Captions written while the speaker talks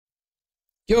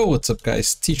Yo, what's up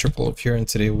guys, Teacher Paul here, and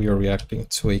today we are reacting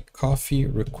to a coffee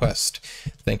request.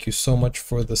 Thank you so much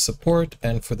for the support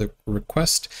and for the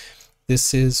request.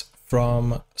 This is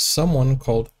from someone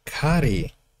called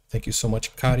Kari. Thank you so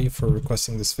much, Kari, for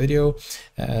requesting this video.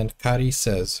 And Kari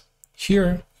says,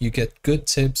 here you get good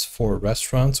tips for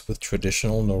restaurants with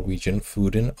traditional Norwegian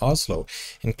food in Oslo,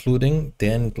 including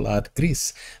Den Glad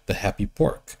Gris, the happy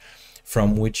pork,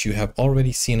 from which you have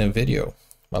already seen a video.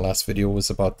 My last video was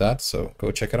about that, so go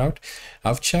check it out.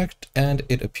 I've checked and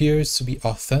it appears to be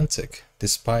authentic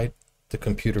despite the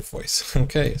computer voice.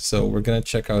 Okay, so we're gonna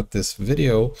check out this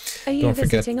video. Are you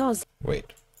visiting Oslo?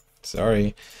 Wait,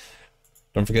 sorry.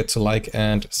 Don't forget to like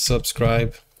and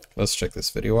subscribe. Let's check this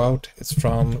video out. It's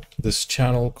from this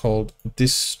channel called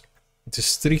Distrita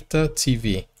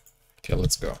TV. Okay,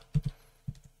 let's go.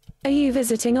 Are you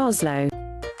visiting Oslo?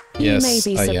 Yes,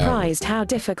 you may be surprised how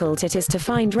difficult it is to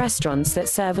find restaurants that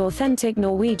serve authentic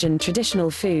Norwegian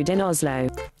traditional food in Oslo.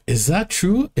 Is that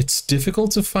true? It's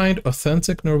difficult to find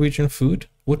authentic Norwegian food?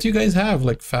 What do you guys have?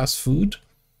 Like fast food?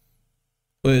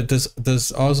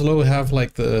 Does Oslo have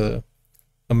like the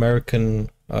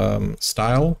American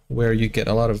style where you get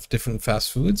a lot of different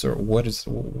fast foods, or what's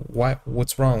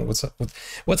wrong?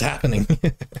 What's happening?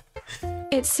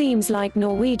 It seems like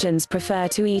Norwegians prefer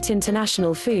to eat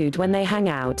international food when they hang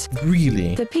out.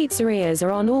 Really? The pizzerias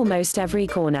are on almost every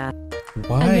corner.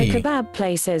 Why? And the kebab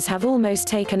places have almost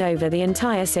taken over the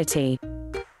entire city.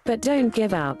 But don't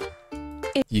give up.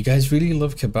 You guys really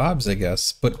love kebabs, I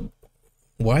guess. But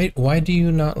why do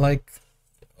you not like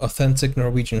authentic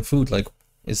Norwegian food? Like,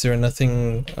 is there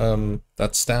nothing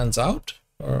that stands out?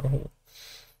 Or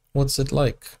what's it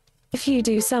like? If you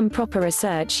do some proper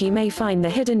research, you may find the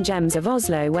hidden gems of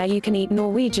Oslo where you can eat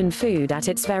Norwegian food at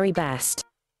its very best.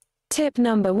 Tip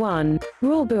number 1.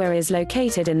 Råbua is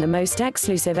located in the most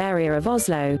exclusive area of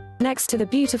Oslo, next to the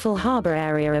beautiful harbour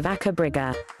area of Aker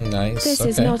Brygge. Nice. This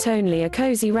is not only a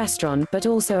cozy restaurant but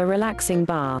also a relaxing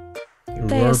bar.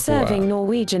 They are serving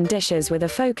Norwegian dishes with a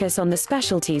focus on the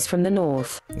specialties from the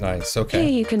north. Nice, okay.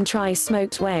 Here you can try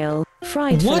smoked whale,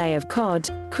 fried fillet of cod,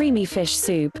 creamy fish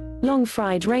soup, long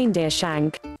fried reindeer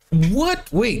shank. What?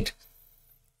 Wait.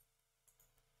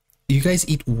 You guys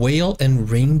eat whale and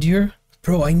reindeer?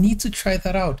 Bro, I need to try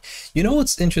that out. You know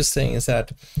what's interesting is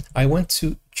that I went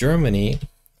to Germany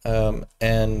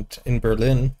and in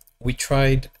Berlin we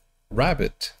tried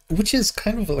rabbit, which is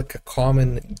kind of like a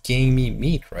common gamey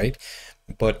meat, right?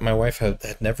 But my wife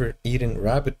had never eaten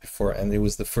rabbit before, and it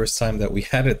was the first time that we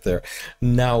had it there.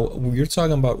 Now you're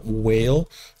talking about whale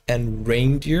and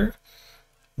reindeer.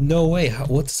 No way.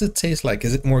 What does it taste like?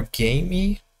 Is it more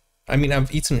gamey? I mean,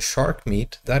 I've eaten shark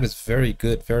meat. That is very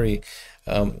good, very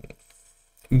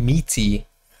meaty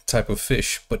type of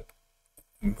fish. But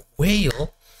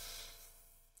whale?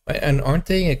 And aren't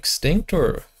they extinct?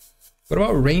 Or what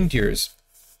about reindeers?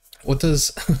 What does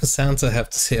Santa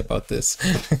have to say about this?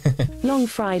 Long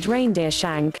fried reindeer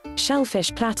shank,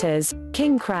 shellfish platters,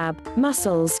 king crab,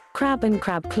 mussels, crab and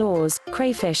crab claws,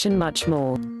 crayfish and much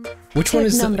more. Which one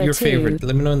is your favorite?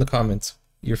 Let me know in the comments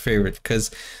your favorite, because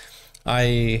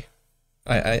I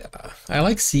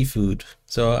like seafood,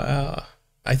 so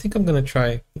I think I'm gonna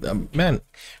try. Man,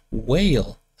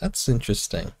 whale. That's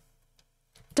interesting.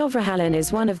 Dovrehallen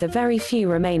is one of the very few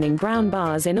remaining brown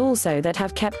bars in Oslo that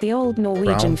have kept the old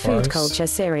Norwegian food culture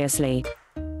seriously.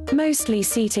 Mostly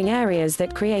seating areas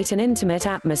that create an intimate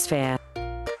atmosphere.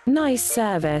 Nice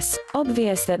service,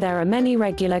 obvious that there are many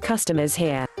regular customers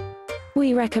here.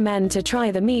 We recommend to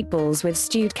try the meatballs with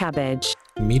stewed cabbage.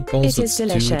 Meatballs with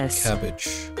delicious. Stewed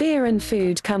cabbage. Beer and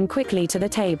food come quickly to the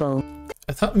table.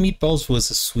 I thought meatballs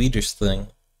was a Swedish thing.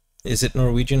 Is it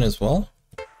Norwegian as well?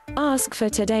 Ask for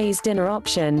today's dinner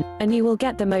option, and you will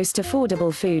get the most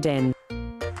affordable food in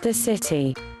the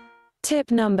city. Tip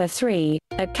number 3,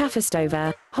 at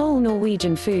Kaffestova, whole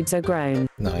Norwegian foods are grown.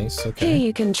 Nice, okay. Here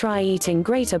you can try eating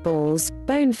grater balls,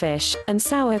 bonefish, and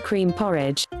sour cream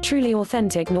porridge, truly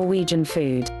authentic Norwegian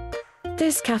food.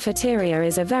 This cafeteria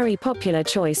is a very popular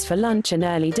choice for lunch and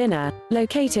early dinner,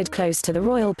 located close to the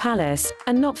Royal Palace,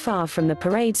 and not far from the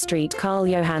Parade Street Karl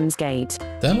Johans Gate.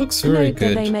 That looks very good. Note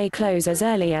that they may close as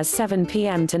early as 7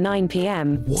 p.m. to 9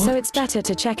 p.m., so it's better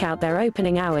to check out their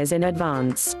opening hours in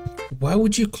advance. Why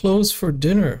would you close for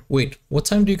dinner? Wait, what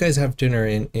time do you guys have dinner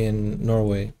in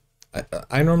Norway?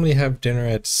 I normally have dinner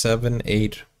at 7,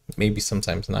 8, maybe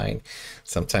sometimes 9,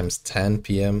 sometimes 10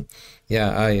 p.m.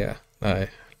 Yeah,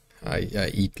 I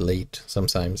eat late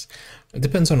sometimes. It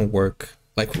depends on work.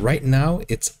 Like right now,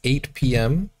 it's 8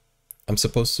 p.m. I'm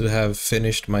supposed to have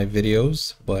finished my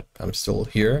videos, but I'm still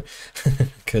here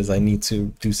because I need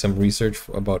to do some research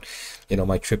about, you know,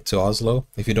 my trip to Oslo.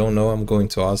 If you don't know, I'm going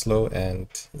to Oslo, and,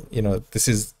 you know, this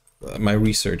is my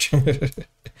research.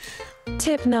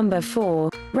 Tip number 4,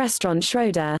 Restaurant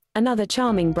Schroeder, another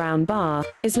charming brown bar,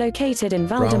 is located in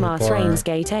Valdemar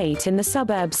Thranesgate 8 in the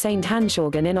suburb St.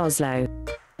 Hansjorgen in Oslo.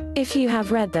 If you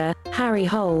have read the Harry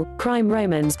Hole crime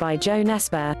romance by Joe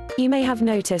Nesper, you may have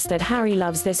noticed that Harry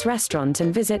loves this restaurant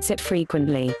and visits it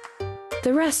frequently.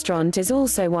 The restaurant is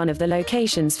also one of the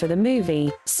locations for the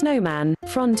movie Snowman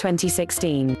from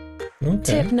 2016. Okay.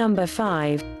 Tip number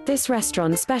 5, this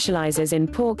restaurant specializes in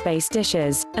pork-based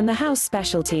dishes, and the house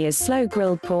specialty is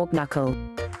slow-grilled pork knuckle.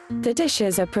 The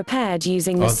dishes are prepared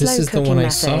using the slow cooking method.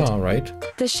 This is the one I saw,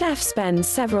 right? The chef spends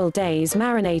several days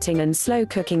marinating and slow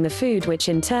cooking the food, which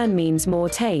in turn means more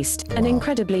taste and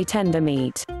incredibly tender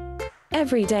meat.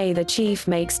 Every day the chief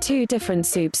makes 2 different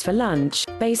soups for lunch,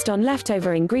 based on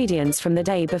leftover ingredients from the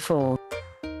day before.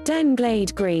 Den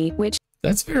Glade Gris, which...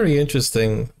 That's very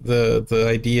interesting, the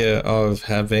idea of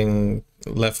having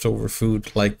leftover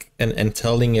food, like, and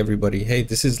telling everybody, hey,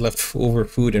 this is leftover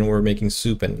food and we're making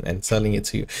soup and selling it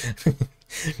to you.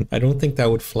 I don't think that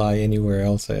would fly anywhere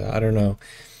else. I don't know.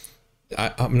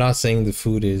 I'm not saying the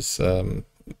food is,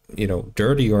 you know,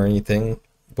 dirty or anything,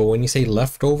 but when you say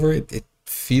leftover, it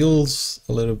feels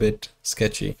a little bit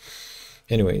sketchy.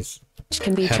 Anyways. Which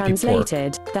can be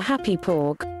translated, the happy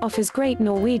pork, offers great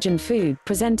Norwegian food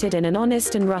presented in an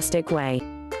honest and rustic way.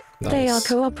 Nice. They are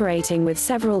cooperating with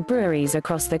several breweries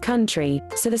across the country,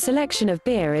 so the selection of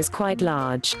beer is quite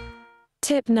large.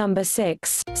 Tip number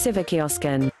 6,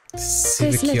 Siverkiosken.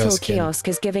 This little kiosk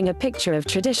is giving a picture of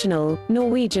traditional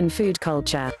Norwegian food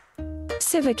culture.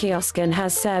 Siverkiosken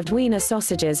has served Wiener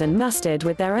sausages and mustard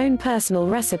with their own personal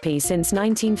recipe since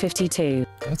 1952.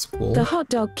 That's cool. The hot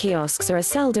dog kiosks are a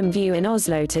seldom view in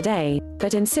Oslo today,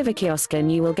 but in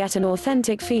Siverkiosken you will get an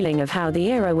authentic feeling of how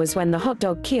the era was when the hot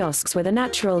dog kiosks were the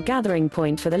natural gathering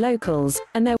point for the locals,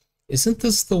 and there Isn't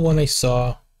this the one I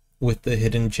saw with the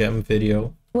hidden gem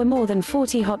video? Were more than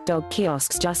 40 hot dog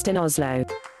kiosks just in Oslo.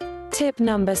 Tip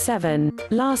number 7,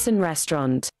 Larsen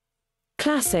Restaurant.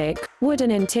 Classic,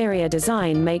 wooden interior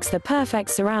design makes the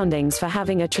perfect surroundings for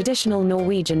having a traditional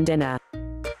Norwegian dinner.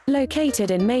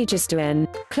 Located in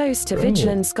Majorstuen, close to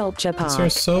Vigeland Sculpture Park.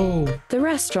 The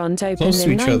restaurant opened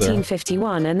in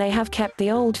 1951 and they have kept the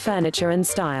old furniture and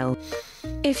style.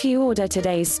 If you order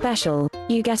today's special,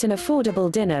 you get an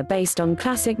affordable dinner based on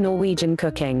classic Norwegian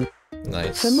cooking.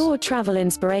 Nice. For more travel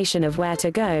inspiration of where to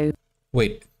go...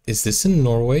 Wait, is this in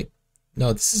Norway?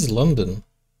 No, this is London.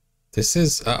 This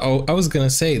is... I was gonna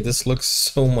say, this looks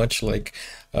so much like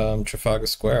Trafalgar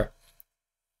Square.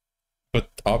 But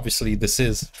obviously this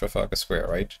is Trafalgar Square,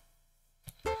 right?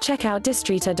 Check out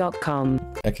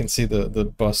distrita.com. I can see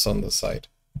the bus on the side.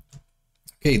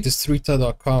 Okay,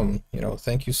 distrita.com, you know,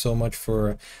 thank you so much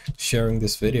for sharing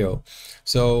this video.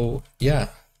 So, yeah,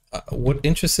 what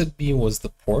interested me was the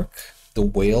pork, the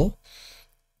whale,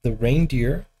 the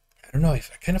reindeer. I don't know, I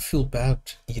kind of feel bad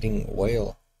eating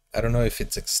whale. I don't know if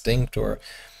it's extinct or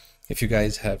if you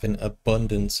guys have an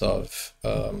abundance of,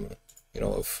 you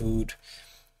know, of food,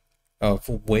 of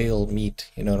whale meat,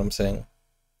 you know what I'm saying?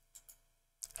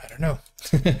 I don't know.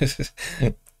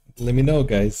 Let me know,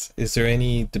 guys. Is there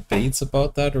any debates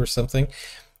about that or something?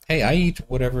 Hey, I eat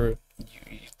whatever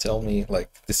you tell me, like,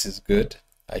 this is good.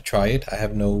 I try it. I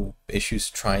have no issues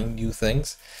trying new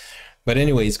things. But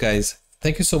anyways, guys,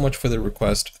 thank you so much for the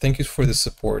request. Thank you for the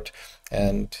support.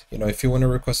 And, you know, if you want to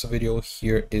request a video,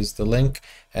 here is the link.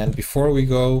 And before we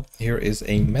go, here is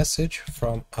a message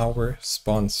from our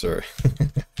sponsor.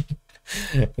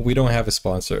 We don't have a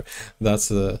sponsor. That's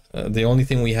the only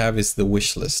thing we have is the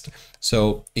wish list.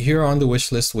 So here on the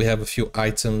wish list, we have a few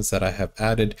items that I have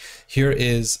added. Here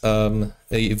is a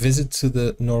visit to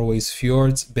the Norway's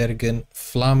fjords, Bergen,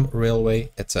 Flam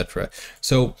Railway, etc.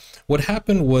 So what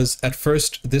happened was, at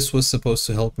first, this was supposed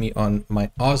to help me on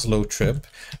my Oslo trip,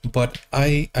 but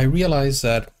I realized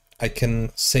that I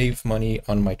can save money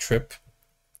on my trip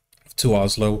to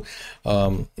Oslo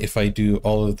if I do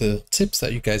all of the tips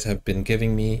that you guys have been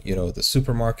giving me, you know, the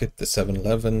supermarket, the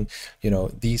 7-Eleven, you know,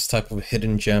 these type of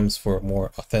hidden gems for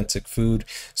more authentic food.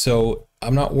 So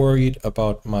I'm not worried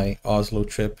about my Oslo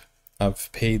trip.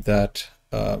 I've paid that,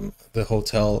 the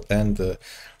hotel and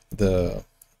the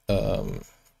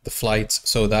flights,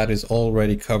 so that is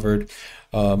already covered.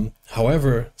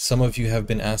 However, some of you have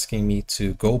been asking me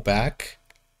to go back.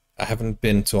 I haven't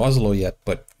been to Oslo yet,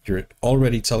 but you're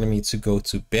already telling me to go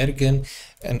to Bergen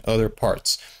and other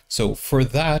parts. So for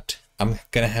that, I'm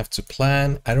gonna have to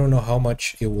plan. I don't know how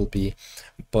much it will be,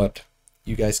 but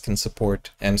you guys can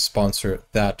support and sponsor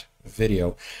that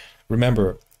video.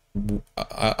 Remember,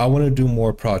 I want to do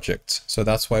more projects, so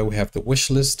that's why we have the wish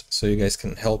list, so you guys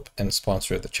can help and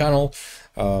sponsor the channel.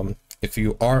 If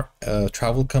you are a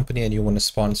travel company and you want to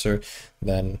sponsor,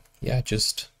 then yeah,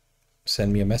 just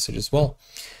send me a message as well.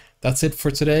 That's it for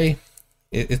today.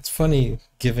 It's funny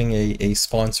giving a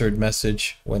sponsored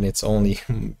message when it's only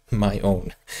my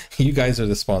own. You guys are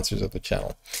the sponsors of the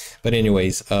channel. But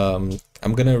anyways, I'm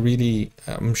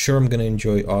sure I'm gonna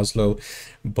enjoy Oslo,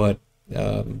 but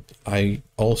I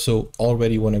also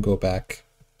already want to go back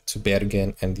to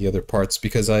Bergen and the other parts,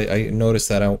 because I noticed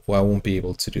that I won't be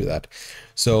able to do that.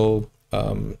 So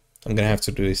I'm gonna have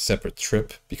to do a separate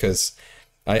trip, because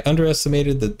I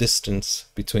underestimated the distance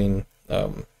between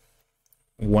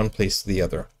one place to the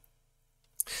other,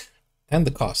 and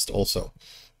the cost also.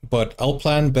 But I'll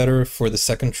plan better for the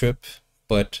second trip,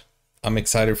 but I'm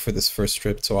excited for this first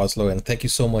trip to Oslo, and thank you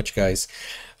so much, guys.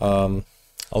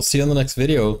 I'll see you on the next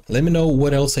video. Let me know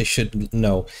what else I should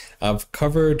know. I've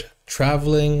covered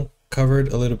traveling,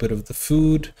 covered a little bit of the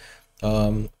food,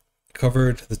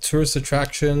 covered the tourist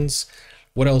attractions.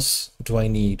 What else do I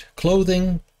need?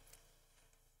 Clothing.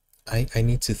 I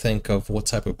need to think of what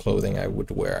type of clothing I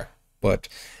would wear, but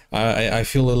I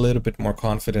feel a little bit more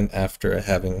confident after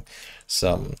having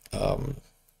some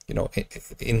you know,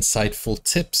 insightful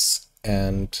tips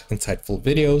and insightful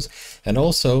videos. And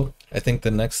also I think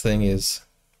the next thing is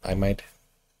I might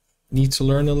need to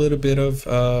learn a little bit of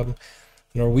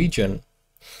Norwegian.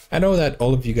 I know that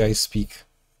all of you guys speak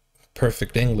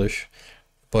perfect English,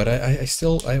 but I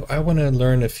still want to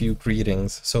learn a few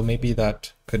greetings, so maybe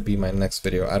that could be my next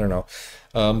video. I don't know,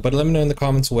 but let me know in the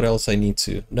comments what else I need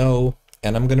to know,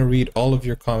 and I'm gonna read all of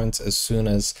your comments as soon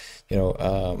as, you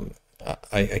know,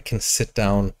 I can sit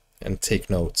down and take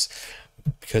notes,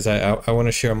 because I want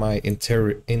to share my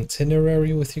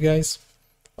itinerary with you guys.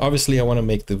 Obviously I want to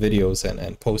make the videos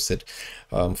and post it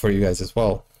for you guys as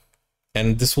well,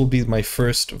 and this will be my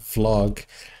first vlog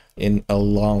in a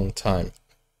long time.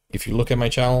 If you look at my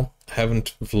channel, I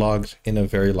haven't vlogged in a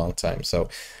very long time. So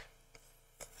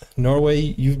Norway,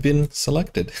 you've been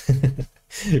selected.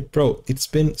 Bro, it's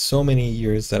been so many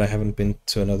years that I haven't been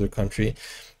to another country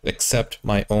except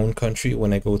my own country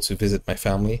when I go to visit my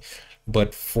family.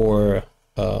 But for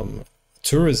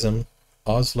tourism,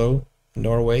 Oslo,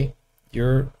 Norway,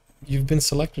 you've been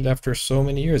selected after so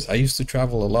many years. I used to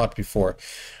travel a lot before,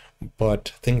 but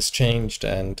things changed,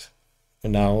 and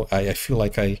now I feel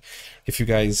like if you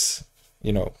guys,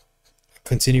 you know,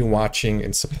 continue watching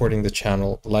and supporting the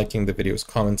channel, liking the videos,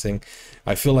 commenting,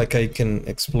 I feel like I can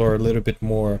explore a little bit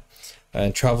more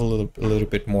and travel a little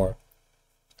bit more,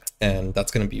 and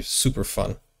that's gonna be super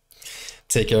fun.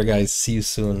 Take care, guys. See you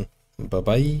soon.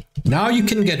 Bye-bye. Now you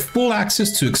can get full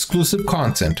access to exclusive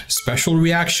content, special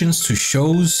reactions to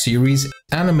shows, series,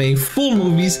 anime, full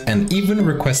movies, and even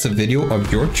request a video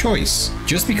of your choice.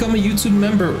 Just become a YouTube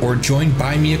member or join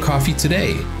Buy Me a Coffee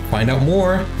today. Find out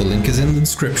more, the link is in the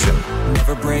description.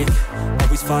 Never break,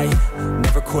 always fight,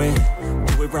 never quit,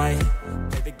 do it right.